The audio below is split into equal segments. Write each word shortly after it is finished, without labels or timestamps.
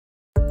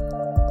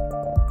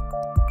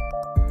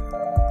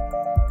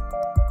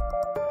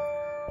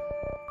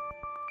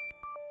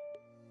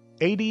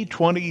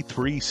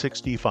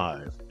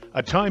80-20-365,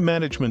 a time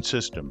management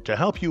system to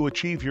help you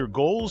achieve your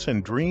goals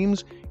and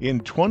dreams in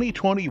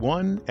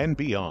 2021 and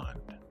beyond.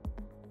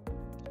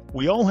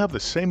 We all have the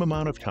same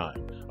amount of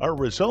time. Our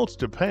results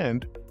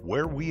depend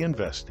where we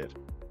invest it.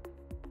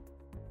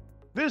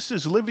 This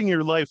is Living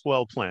Your Life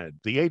Well Planned,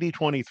 the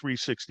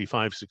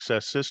 80-20-365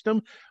 success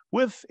system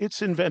with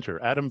its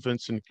inventor, Adam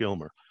Vincent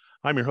Gilmer.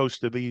 I'm your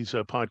host of these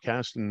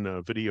podcasts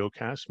and video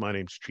casts. My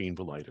name's Gene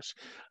Velitis.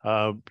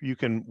 You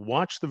can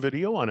watch the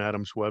video on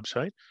Adam's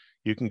website.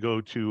 You can go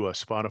to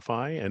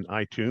Spotify and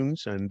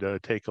iTunes and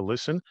take a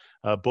listen.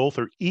 Both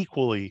are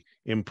equally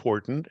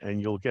important,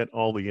 and you'll get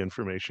all the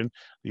information.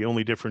 The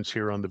only difference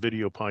here on the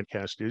video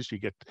podcast is you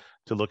get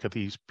to look at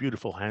these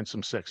beautiful,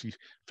 handsome, sexy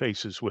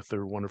faces with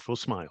their wonderful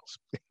smiles.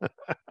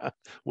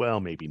 Well,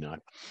 maybe not.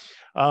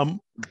 In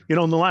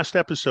the last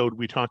episode,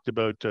 we talked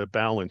about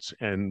balance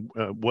and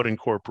what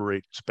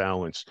incorporates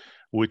balance,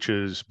 which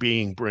is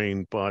being,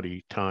 brain,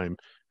 body, time,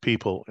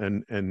 people,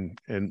 and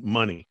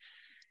money.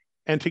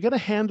 And to get a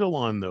handle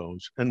on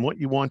those and what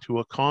you want to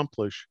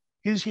accomplish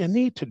is you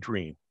need to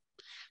dream.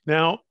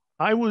 Now,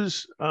 I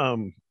was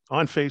on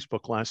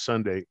Facebook last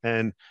Sunday,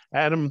 and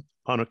Adam,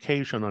 on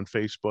occasion on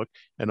Facebook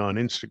and on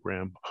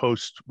Instagram,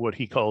 hosts what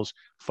he calls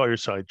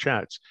fireside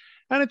chats.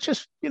 And it's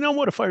just, you know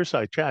what a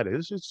fireside chat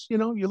is? It's,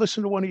 you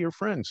listen to one of your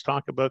friends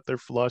talk about their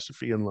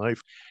philosophy in life.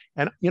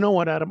 And you know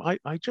what, Adam, I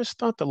just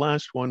thought the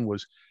last one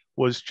was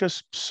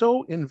just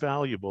so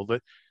invaluable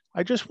that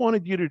I just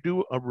wanted you to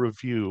do a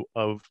review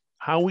of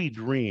how we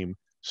dream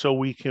so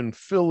we can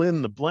fill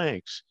in the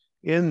blanks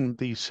in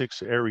these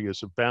 6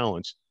 areas of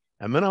balance.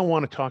 And then I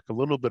want to talk a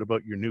little bit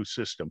about your new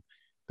system.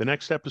 The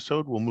next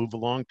episode, we'll move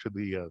along to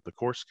the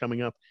course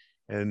coming up.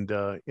 And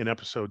in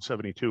episode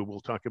 72, we'll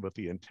talk about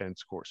the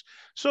intense course.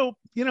 So,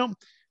 I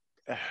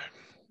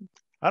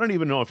don't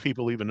even know if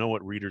people even know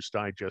what Reader's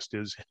Digest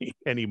is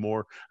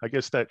anymore. I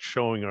guess that's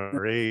showing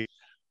our age.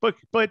 But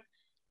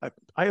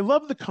I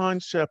love the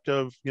concept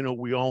of,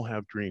 we all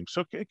have dreams.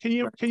 So can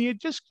you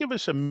just give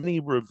us a mini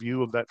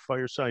review of that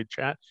fireside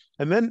chat?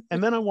 And then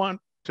I want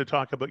to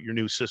talk about your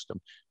new system,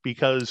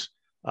 because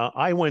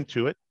I went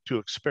to it to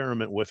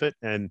experiment with it,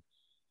 and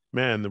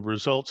man, the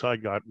results I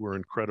got were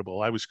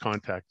incredible. I was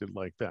contacted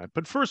like that.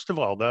 But first of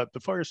all, the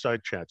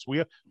fireside chats,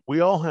 we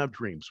all have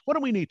dreams. What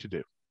do we need to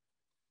do?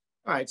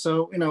 All right.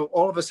 So,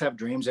 all of us have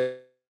dreams.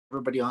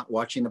 Everybody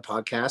watching the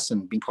podcast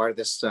and being part of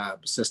this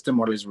system,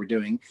 what it is we're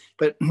doing.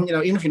 But,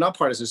 even if you're not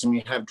part of the system,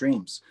 you have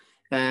dreams.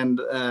 And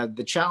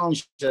the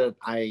challenge that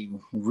I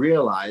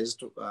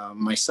realized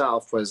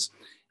myself was,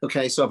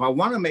 okay, so if I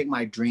want to make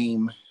my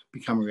dream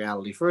become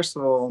reality, first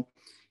of all,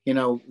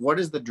 what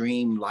is the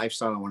dream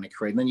lifestyle I want to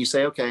create? And then you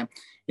say, okay,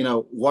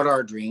 what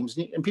are dreams?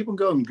 And people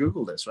go and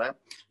Google this, right?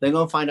 They're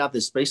going to find out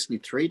there's basically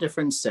 3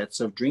 different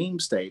sets of dream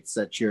states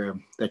that you're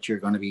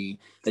going to be,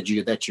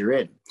 that you're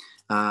in.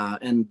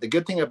 And the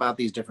good thing about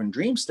these different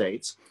dream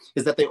states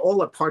is that they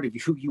all are part of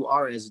who you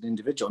are as an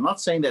individual. I'm not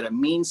saying that it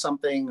means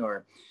something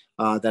or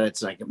that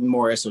it's like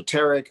more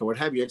esoteric or what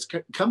have you. It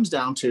comes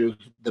down to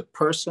the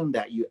person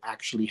that you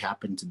actually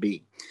happen to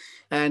be.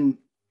 And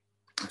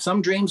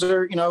some dreams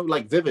are,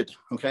 like vivid,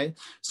 okay?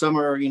 Some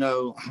are,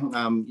 you're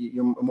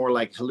more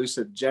like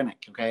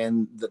hallucinogenic, okay?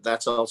 And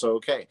that's also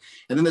okay.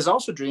 And then there's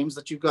also dreams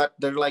that you've got,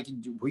 they're like,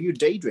 where you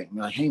daydream.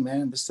 You're like, hey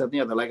man, this, that, and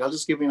the other. Like, I'll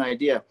just give you an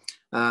idea.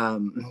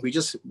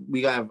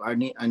 We have our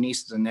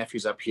nieces and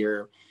nephews up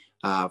here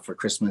for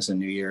Christmas and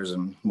New Year's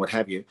and what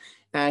have you.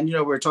 And,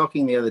 we were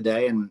talking the other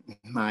day, and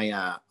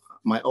my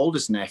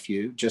oldest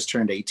nephew just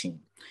turned 18,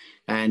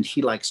 and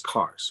he likes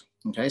cars.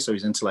 Okay, so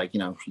he's into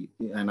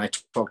and I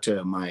talked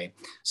to my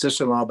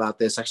sister-in-law about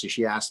this. Actually,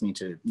 she asked me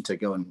to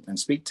go and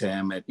speak to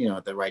him at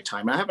the right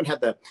time. And I haven't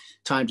had the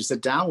time to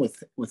sit down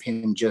with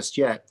him just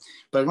yet.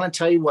 But I'm going to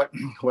tell you what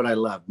I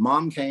love. His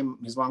mom came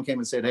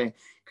and said, hey,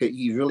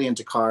 he's really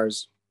into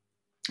cars,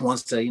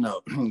 wants to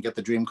get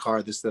the dream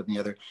car, this, that, and the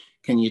other.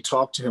 Can you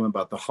talk to him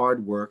about the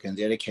hard work and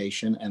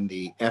dedication and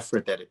the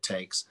effort that it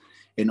takes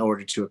in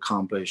order to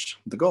accomplish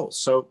the goals?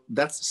 So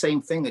that's the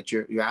same thing that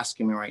you're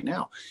asking me right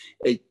now.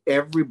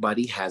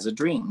 Everybody has a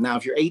dream. Now,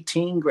 if you're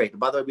 18, great.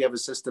 By the way, we have a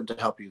system to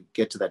help you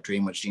get to that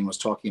dream, which Gene was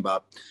talking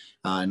about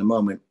in a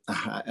moment.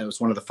 It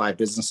was one of the 5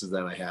 businesses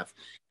that I have.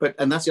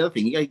 And that's the other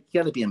thing. You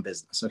got to be in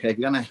business. Okay, if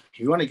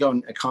you want to go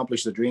and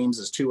accomplish the dreams,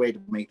 there's 2 ways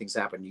to make things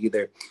happen. You're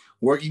either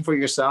working for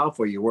yourself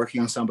or you're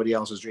working on somebody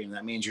else's dream.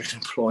 That means you're an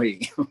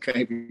employee.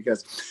 Okay,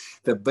 because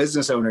the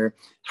business owner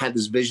had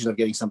this vision of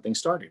getting something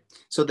started.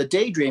 So the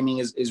daydreaming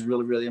is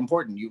really, really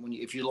important.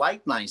 If you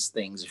like nice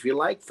things, if you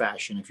like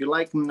fashion, if you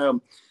like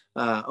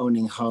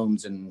owning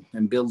homes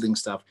and building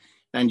stuff,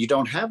 and you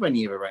don't have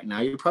any of it right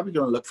now, you're probably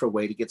going to look for a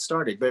way to get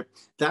started. But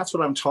that's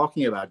what I'm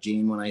talking about,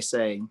 Gene, when I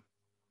say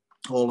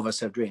all of us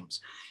have dreams.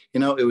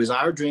 It was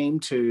our dream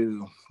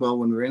when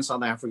we were in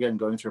South Africa and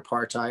going through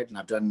apartheid, and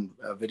I've done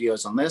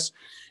videos on this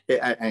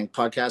and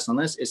podcasts on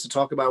this, is to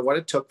talk about what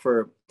it took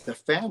for the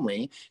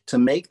family to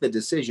make the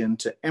decision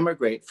to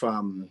emigrate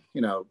from,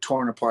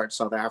 torn apart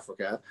South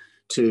Africa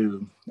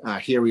to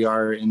here we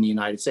are in the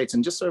United States.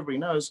 And just so everybody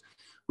knows,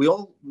 we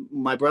all,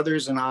 my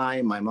brothers and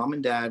I, my mom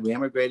and dad, we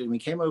emigrated and we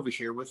came over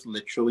here with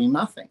literally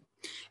nothing.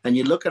 And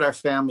you look at our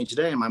family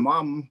today, and my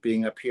mom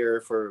being up here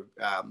for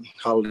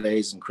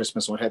holidays and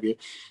Christmas, what have you,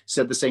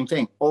 said the same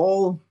thing.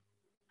 All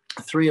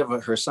three of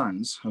her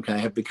sons, okay,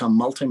 have become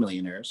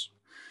multimillionaires.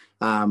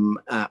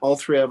 All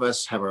three of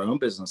us have our own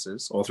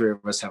businesses. All three of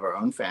us have our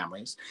own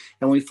families.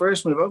 And when we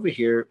first moved over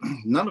here,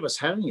 none of us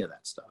had any of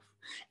that stuff.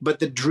 But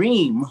the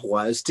dream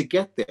was to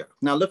get there.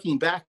 Now, looking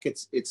back,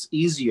 it's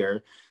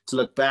easier to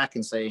look back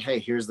and say, hey,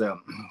 here's the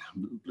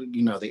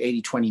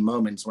 80-20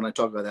 moments. When I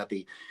talk about that,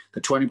 the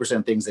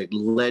 20% things that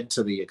led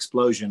to the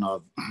explosion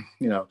of,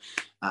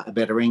 a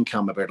better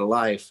income, a better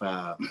life,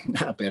 a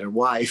better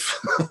wife,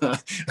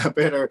 a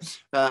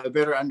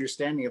better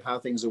understanding of how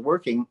things are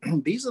working.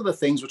 These are the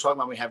things we're talking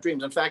about when we have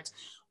dreams. In fact,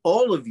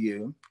 all of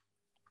you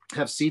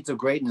have seeds of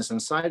greatness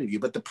inside of you.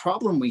 But the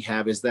problem we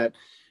have is that,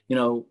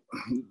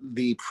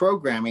 the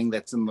programming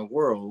that's in the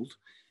world,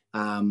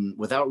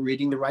 without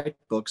reading the right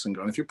books and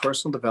going through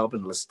personal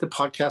development, listening to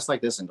podcasts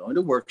like this and going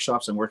to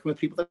workshops and working with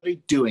people that are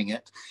doing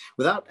it,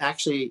 without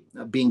actually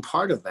being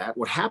part of that,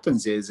 what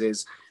happens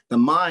is the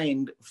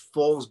mind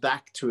falls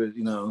back to,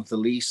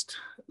 the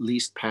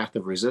least path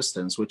of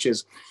resistance, which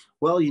is,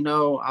 well,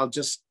 I'll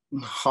just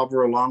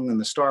hover along in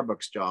the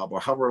Starbucks job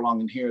or hover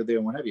along in here, there,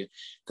 and what have you.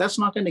 That's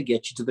not going to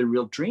get you to the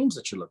real dreams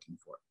that you're looking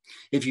for.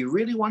 If you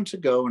really want to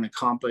go and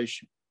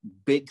accomplish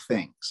big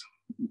things,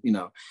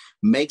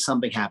 make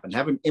something happen,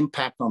 have an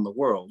impact on the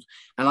world.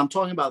 And I'm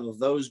talking about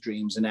those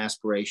dreams and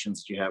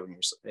aspirations that you have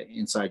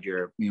inside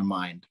your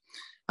mind.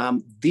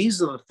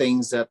 These are the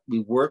things that we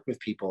work with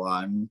people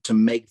on to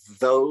make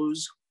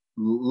those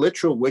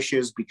literal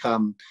wishes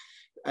become,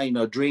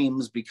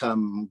 dreams,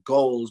 become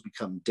goals,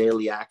 become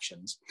daily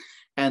actions.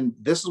 And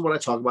this is what I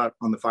talk about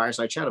on the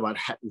Fireside Chat, about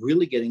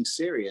really getting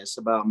serious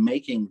about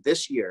making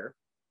this year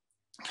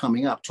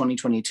coming up,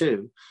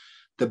 2022,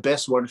 the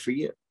best one for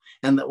you.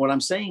 And that when I'm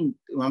saying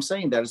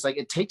that, it's like,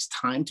 it takes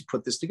time to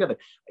put this together.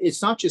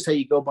 It's not just how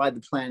you go by the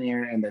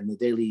planner and then the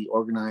daily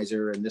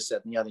organizer and this,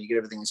 that, and the other. You get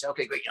everything and say,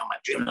 okay, great, my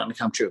dream is going to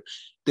come true.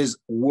 There's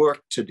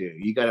work to do.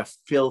 You got to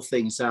fill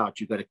things out.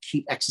 You got to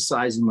keep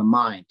exercising the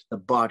mind, the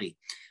body,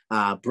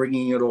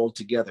 bringing it all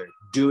together,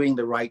 doing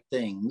the right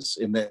things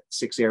in the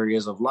 6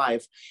 areas of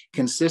life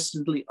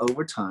consistently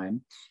over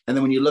time. And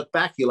then when you look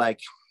back, you're like,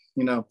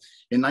 in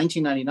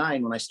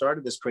 1999, when I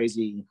started this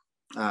crazy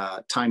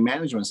time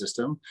management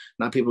system,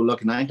 now people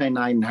look at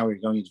 1999 and how we're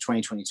going into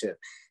 2022.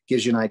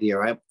 Gives you an idea,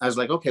 right? I was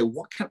like, okay,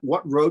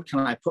 what road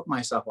can I put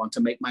myself on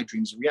to make my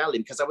dreams a reality?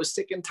 Because I was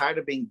sick and tired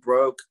of being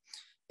broke,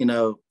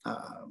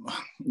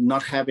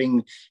 not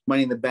having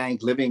money in the bank,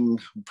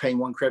 paying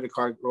one credit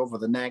card over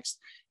the next.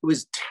 It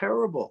was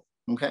terrible.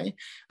 Okay.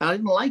 And I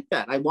didn't like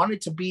that. I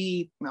wanted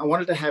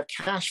to have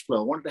cash flow.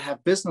 I wanted to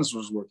have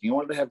businesses working. I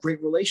wanted to have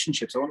great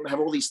relationships. I wanted to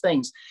have all these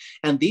things.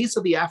 And these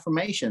are the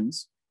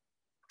affirmations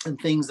and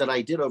things that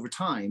I did over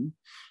time,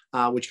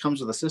 which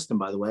comes with a system,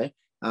 by the way.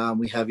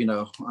 We have,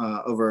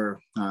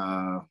 over,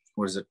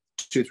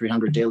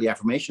 200-300 daily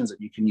affirmations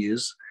that you can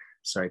use.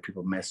 Sorry,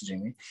 people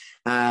messaging me.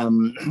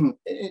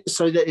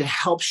 So that it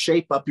helps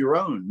shape up your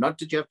own. Not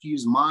that you have to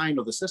use mine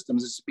or the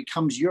systems, it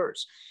becomes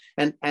yours.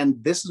 And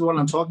this is what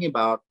I'm talking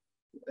about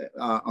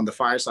on the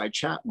Fireside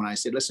Chat when I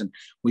say, listen,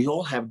 we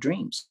all have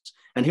dreams.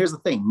 And here's the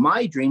thing,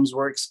 my dreams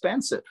were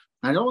expensive.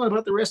 I don't know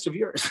about the rest of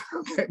yours,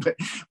 okay, but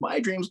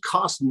my dreams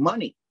cost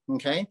money.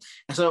 Okay.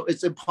 And so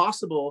it's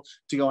impossible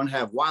to go and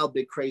have wild,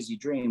 big, crazy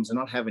dreams and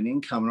not have an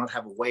income and not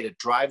have a way to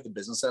drive the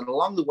business. And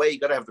along the way, you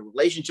got to have the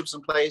relationships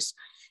in place.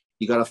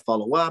 You got to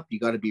follow up. You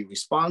got to be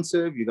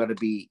responsive. You got to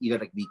be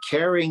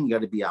caring. You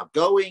got to be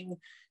outgoing.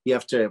 You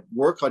have to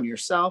work on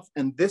yourself.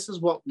 And this is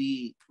what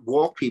we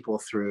walk people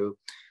through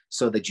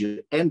so that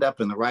you end up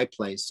in the right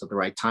place at the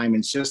right time. And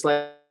it's just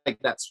like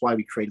that's why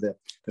we created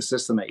the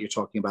system that you're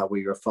talking about,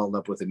 where you're followed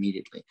up with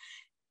immediately.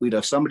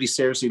 If somebody's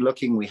seriously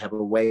looking, we have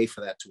a way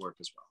for that to work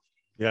as well.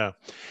 Yeah.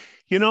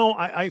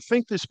 I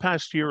think this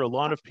past year, a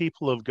lot of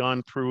people have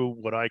gone through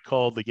what I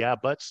call the yeah,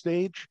 but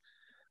stage,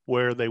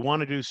 where they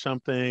want to do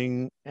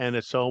something and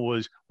it's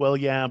always, well,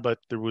 yeah, but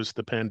there was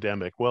the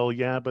pandemic. Well,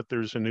 yeah, but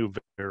there's a new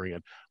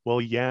variant.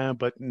 Well, yeah,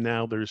 but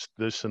now there's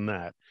this and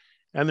that.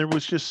 And there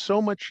was just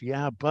so much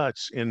yeah,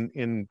 buts in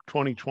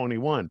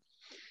 2021.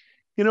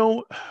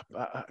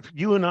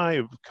 You and I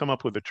have come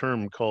up with a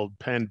term called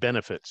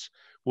pan-benefits,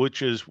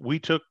 which is we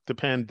took the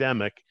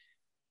pandemic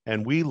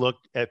and we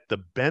looked at the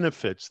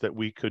benefits that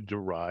we could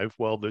derive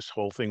while this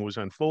whole thing was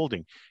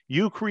unfolding.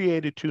 You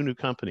created 2 new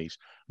companies.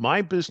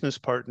 My business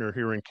partner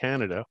here in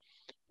Canada,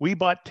 we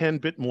bought 10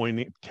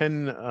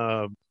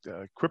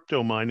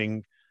 crypto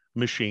mining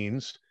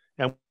machines,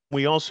 and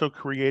we also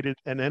created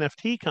an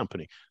NFT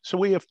company. So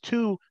we have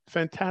 2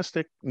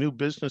 fantastic new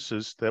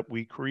businesses that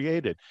we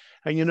created.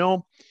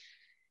 And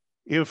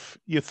if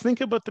you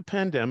think about the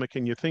pandemic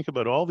and you think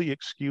about all the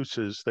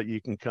excuses that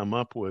you can come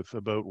up with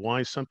about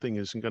why something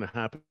isn't going to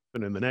happen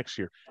in the next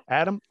year,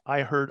 Adam,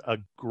 I heard a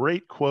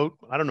great quote.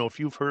 I don't know if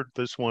you've heard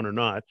this one or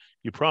not.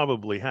 You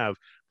probably have,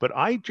 but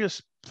I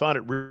just thought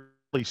it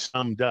really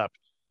summed up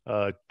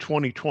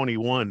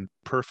 2021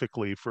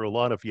 perfectly for a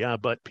lot of yeah,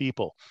 but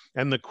people.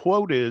 And the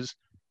quote is,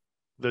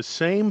 the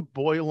same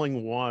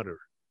boiling water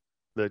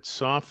that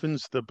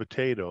softens the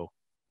potato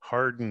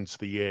hardens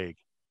the egg.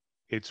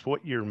 It's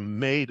what you're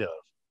made of,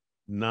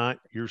 not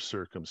your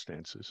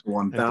circumstances.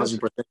 And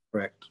 1000%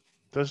 correct.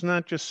 doesn't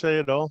that just say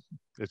it all?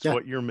 It's Yeah.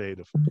 what you're made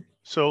of.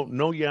 So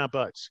no yeah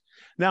buts.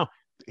 Now,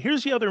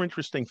 here's the other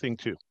interesting thing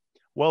too.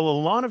 Well,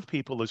 a lot of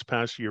people this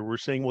past year were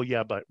saying, well,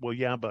 yeah, but, well,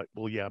 yeah, but,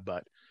 well, yeah,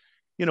 but.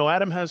 You know,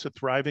 Adam has a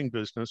thriving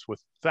business with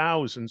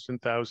thousands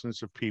and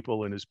thousands of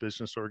people in his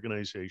business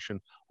organization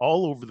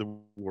all over the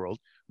world,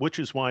 which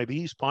is why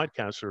these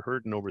podcasts are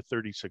heard in over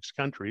 36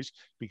 countries,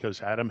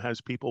 because Adam has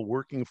people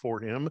working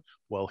for him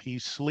while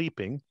he's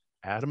sleeping.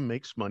 Adam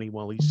makes money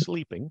while he's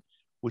sleeping,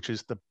 which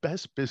is the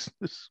best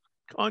business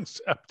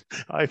concept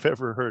I've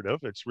ever heard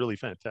of. It's really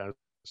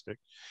fantastic.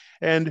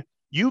 And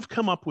you've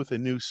come up with a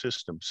new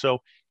system. So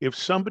if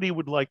somebody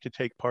would like to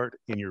take part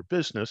in your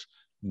business,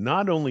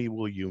 not only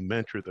will you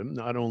mentor them,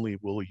 not only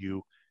will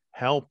you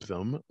help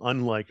them,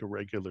 unlike a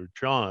regular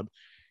job,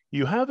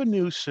 you have a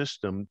new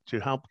system to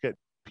help get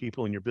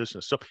people in your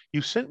business. So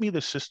you sent me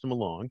the system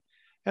along,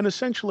 and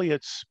essentially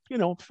it's, you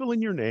know, fill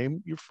in your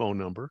name, your phone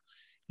number.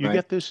 You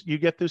Right. get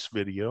this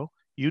video,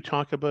 you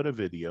talk about a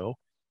video,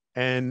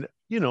 and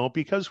you know,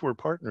 because we're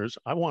partners,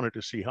 I wanted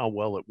to see how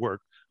well it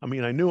worked. I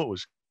mean, I knew it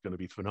was going to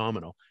be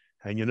phenomenal.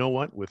 And you know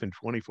what? Within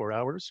 24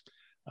 hours,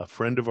 a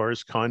friend of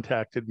ours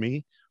contacted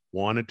me,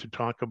 wanted to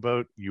talk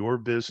about your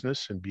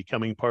business and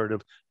becoming part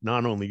of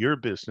not only your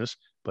business,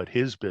 but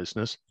his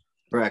business.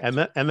 Correct.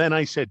 And then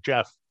I said,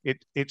 Jeff,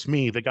 it's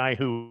me, the guy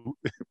who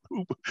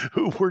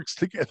works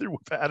together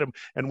with Adam,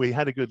 and we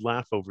had a good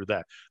laugh over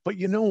that. But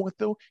you know what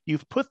though?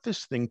 You've put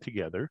this thing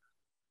together.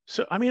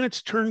 So I mean,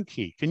 it's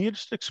turnkey. Can you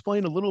just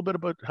explain a little bit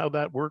about how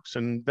that works,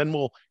 and then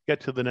we'll get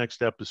to the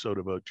next episode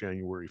about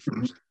January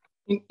 1st.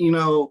 You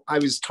know, I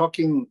was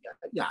talking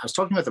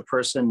with a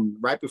person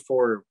right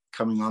before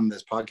coming on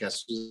this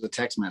podcast. It was a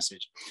text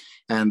message,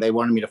 and they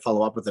wanted me to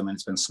follow up with them. And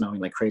it's been snowing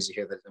like crazy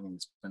here. I mean,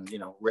 it's been, you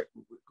know,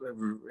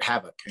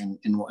 havoc in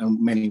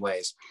many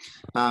ways,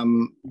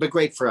 but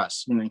great for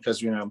us, you know,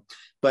 because, you know,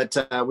 but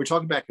we're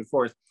talking back and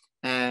forth.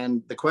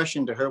 And the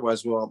question to her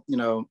was, well, you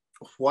know,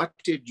 what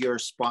did your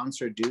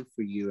sponsor do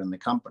for you in the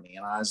company?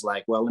 And I was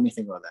like, well, let me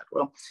think about that.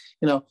 Well,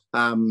 you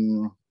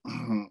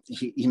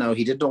know,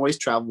 he didn't always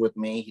travel with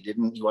me.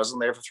 He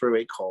wasn't there for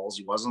 3-way calls.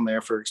 He wasn't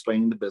there for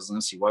explaining the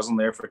business. He wasn't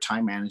there for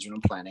time management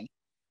and planning.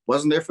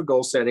 Wasn't there for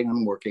goal setting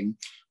and working.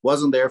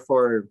 Wasn't there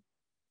for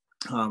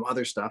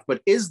other stuff,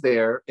 but is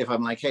there if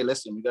I'm like, hey,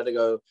 listen, we got to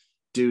go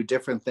do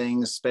different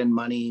things, spend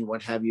money,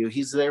 what have you.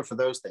 He's there for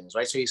those things,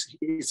 right? So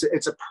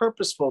it's a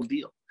purposeful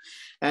deal.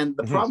 And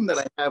the problem that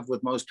I have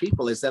with most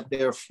people is that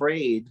they're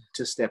afraid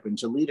to step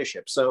into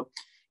leadership. So,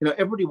 you know,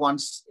 everybody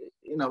wants,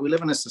 you know, we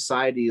live in a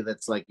society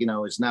that's like, you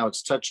know, it's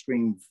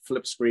touchscreen,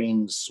 flip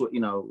screens, you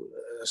know,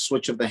 a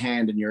switch of the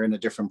hand and you're in a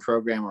different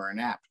program or an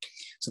app.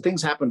 So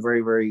things happen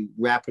very, very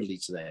rapidly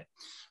today.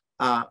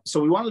 So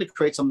we wanted to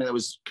create something that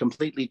was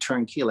completely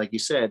turnkey, like you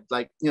said,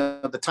 like, you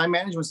know, the time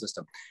management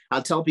system.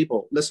 I'll tell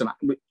people, listen,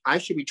 I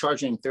should be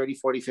charging 30,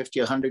 40, 50,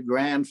 100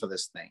 grand for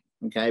this thing,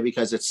 okay?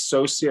 Because it's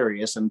so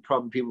serious, and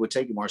probably people would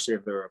take it more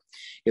serious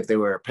if they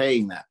were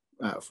paying that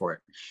for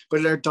it.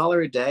 But at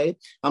 $1 a day,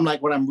 I'm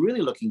like, what I'm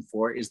really looking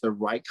for is the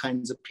right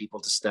kinds of people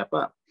to step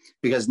up,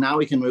 because now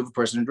we can move a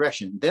person in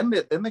direction. Then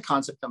the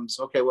concept comes,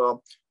 okay,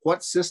 well,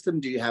 what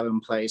system do you have in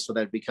place so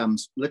that it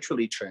becomes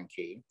literally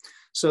turnkey,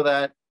 so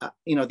that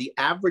you know, the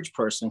average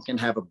person can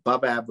have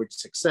above average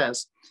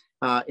success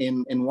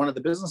in one of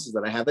the businesses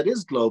that I have that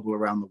is global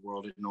around the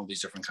world in all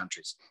these different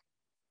countries.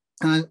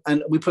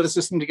 And we put a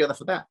system together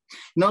for that.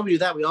 Not only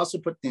that, we also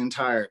put the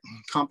entire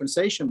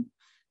compensation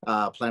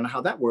plan,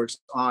 how that works,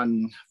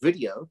 on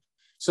video,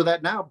 so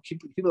that now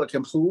people are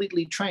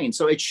completely trained.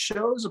 So it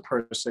shows a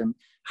person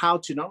how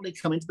to not only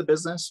come into the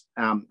business,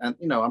 and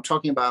you know, I'm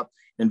talking about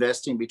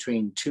investing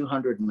between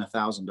 $200 and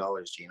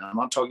 $1,000, Gene. I'm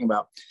not talking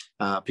about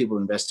people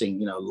investing,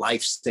 you know,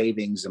 life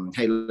savings and,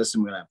 hey,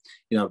 listen, we're gonna,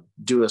 you know,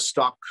 do a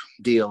stock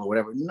deal or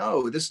whatever.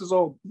 No, this is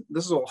all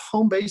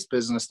home-based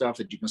business stuff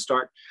that you can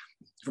start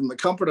from the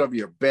comfort of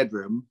your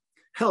bedroom.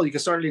 Hell, you can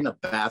start it in a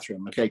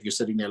bathroom, okay? If you're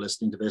sitting there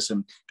listening to this,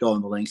 and go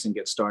on the links and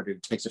get started.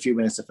 It takes a few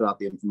minutes to fill out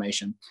the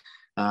information.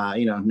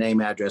 You know,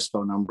 name, address,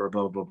 phone number,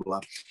 blah, blah,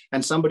 blah.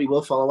 And somebody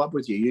will follow up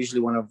with you,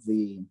 usually one of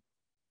the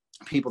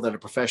people that are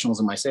professionals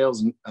in my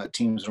sales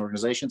teams and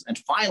organizations, and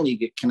finally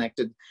get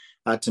connected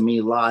to me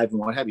live and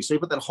what have you. So you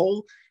put that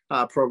whole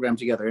program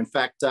together. In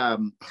fact,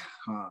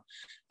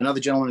 another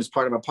gentleman who's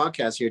part of our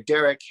podcast here,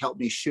 Derek, helped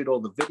me shoot all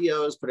the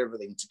videos, put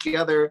everything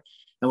together,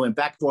 and went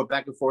back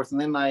and forth.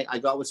 And then I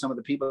got with some of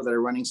the people that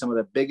are running some of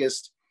the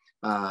biggest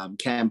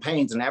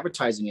campaigns and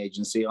advertising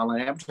agency,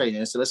 online advertising.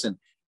 And I said, listen,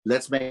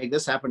 let's make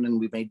this happen. And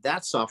we made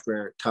that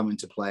software come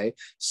into play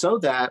so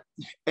that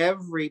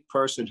every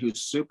person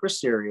who's super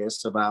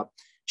serious about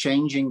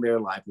changing their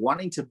life,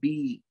 wanting to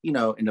be, you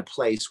know, in a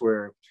place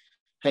where,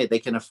 hey, they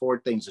can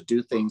afford things or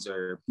do things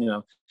or, you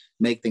know,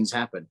 make things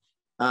happen.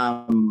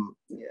 And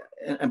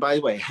by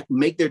the way,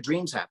 make their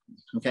dreams happen.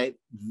 Okay,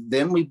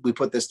 then we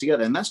put this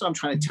together, and that's what I'm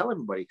trying to tell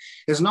everybody.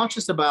 It's not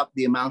just about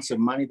the amounts of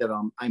money that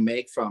I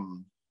make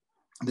from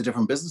the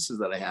different businesses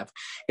that I have.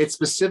 It's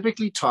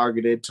specifically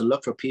targeted to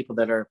look for people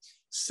that are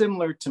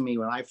similar to me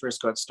when I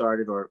first got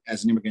started, or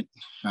as an immigrant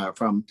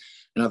from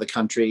another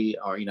country,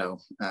 or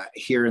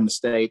here in the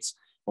States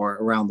or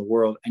around the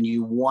world, and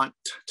you want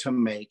to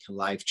make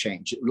life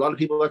change. A lot of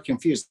people are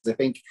confused. They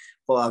think,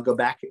 well, I'll go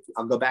back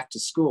to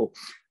school.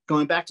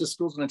 Going back to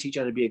school is going to teach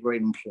you how to be a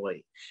great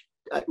employee.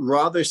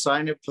 Rather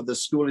sign up for the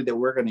schooling that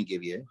we're going to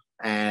give you.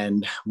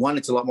 And one,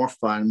 it's a lot more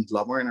fun, a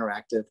lot more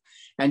interactive,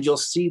 and you'll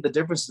see the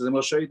differences, and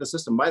we'll show you the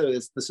system. By the way,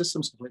 the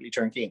system's completely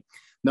turnkey.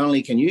 Not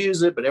only can you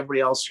use it, but everybody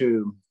else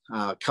who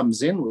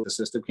comes in with the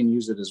system can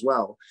use it as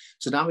well.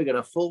 So now we got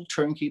a full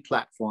turnkey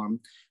platform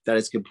that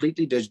is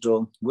completely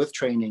digital, with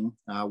training,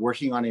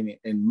 working on it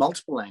in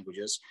multiple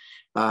languages,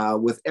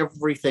 with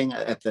everything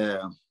at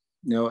the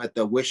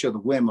wish or the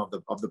whim of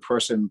the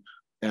person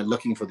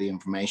looking for the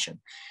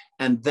information.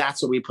 And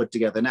that's what we put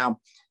together.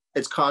 Now,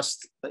 it's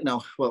cost,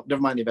 well,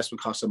 never mind the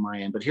investment costs on my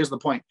end, but here's the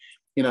point,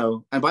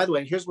 and by the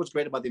way, here's what's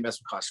great about the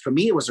investment cost. For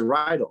me, it was a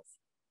write-off,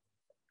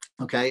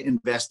 okay,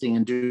 investing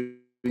and doing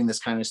this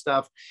kind of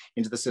stuff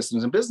into the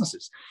systems and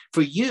businesses.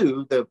 For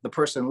you, the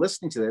person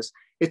listening to this,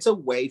 it's a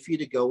way for you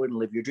to go and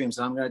live your dreams.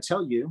 And I'm going to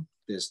tell you,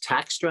 there's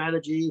tax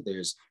strategy,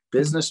 there's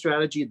business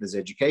strategy, there's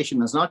education.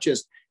 There's not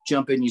just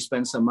jump in, you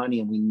spend some money,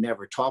 and we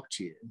never talk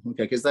to you,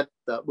 okay? Because that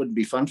wouldn't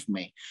be fun for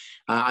me.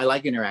 I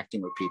like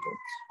interacting with people,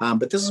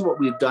 but this is what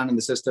we've done in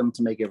the system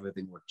to make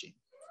everything work, Gene.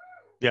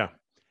 Yeah,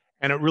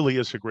 and it really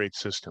is a great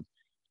system.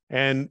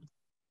 And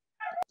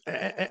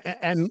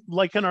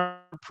like in our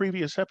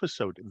previous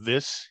episode,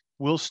 this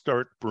will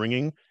start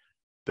bringing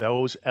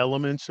those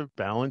elements of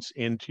balance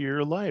into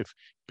your life.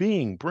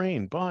 Being,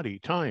 brain, body,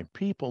 time,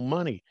 people,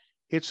 money.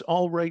 It's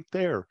all right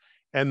there.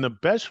 And the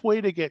best way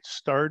to get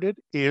started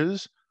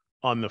is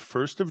on the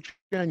 1st of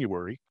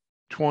January,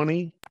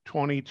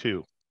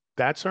 2022.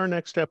 That's our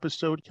next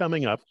episode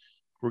coming up.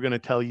 We're going to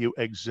tell you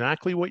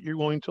exactly what you're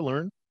going to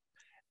learn.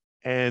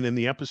 And in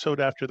the episode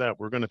after that,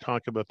 we're going to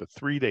talk about the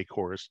 3-day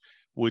course,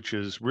 which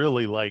is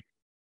really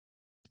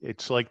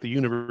it's like the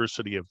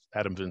University of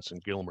Adam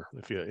Vincent Gilmer,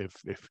 if you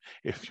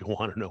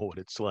want to know what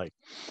it's like.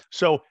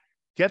 So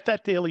get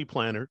that daily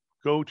planner.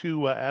 Go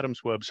to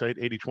Adam's website,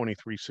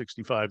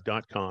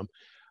 802365.com.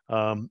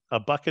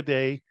 $1 a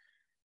day.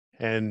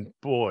 And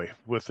boy,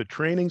 with the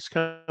trainings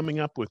coming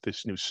up, with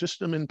this new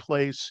system in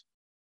place,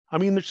 I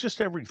mean, there's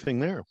just everything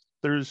there.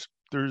 There's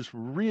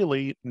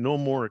really no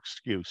more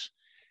excuse.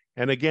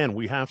 And again,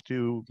 we have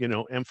to,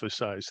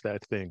 emphasize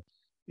that thing.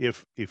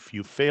 If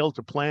you fail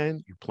to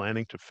plan, you're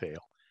planning to fail.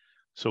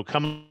 So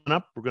coming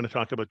up, we're going to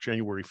talk about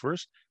January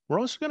 1st. We're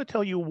also going to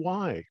tell you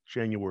why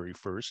January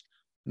 1st,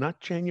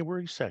 not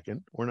January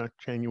 2nd, or not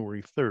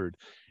January 3rd.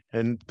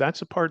 And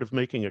that's a part of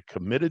making a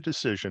committed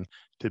decision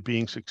to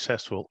being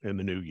successful in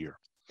the new year.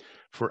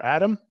 For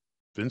Adam,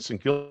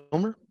 Vincent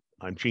Gilmer,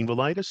 I'm Gene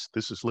Velitis.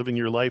 This is Living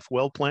Your Life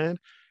Well Planned.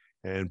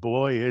 And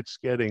boy, it's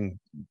getting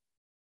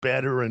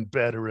better and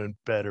better and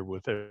better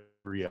with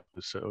every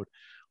episode.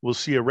 We'll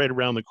see you right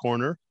around the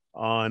corner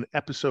on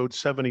episode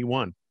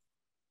 71.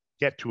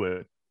 Get to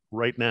it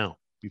right now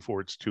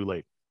before it's too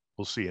late.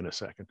 We'll see you in a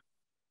second.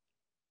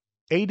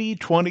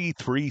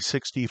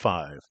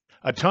 80-20-365,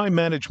 a time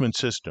management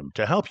system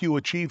to help you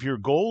achieve your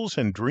goals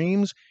and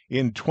dreams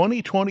in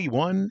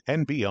 2021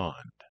 and beyond.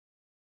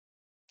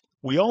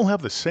 We all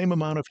have the same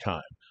amount of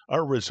time.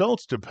 Our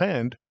results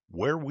depend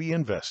where we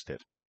invest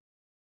it.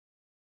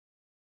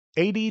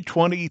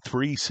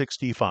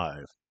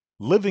 80-20-365,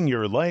 living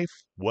your life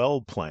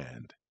well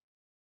planned.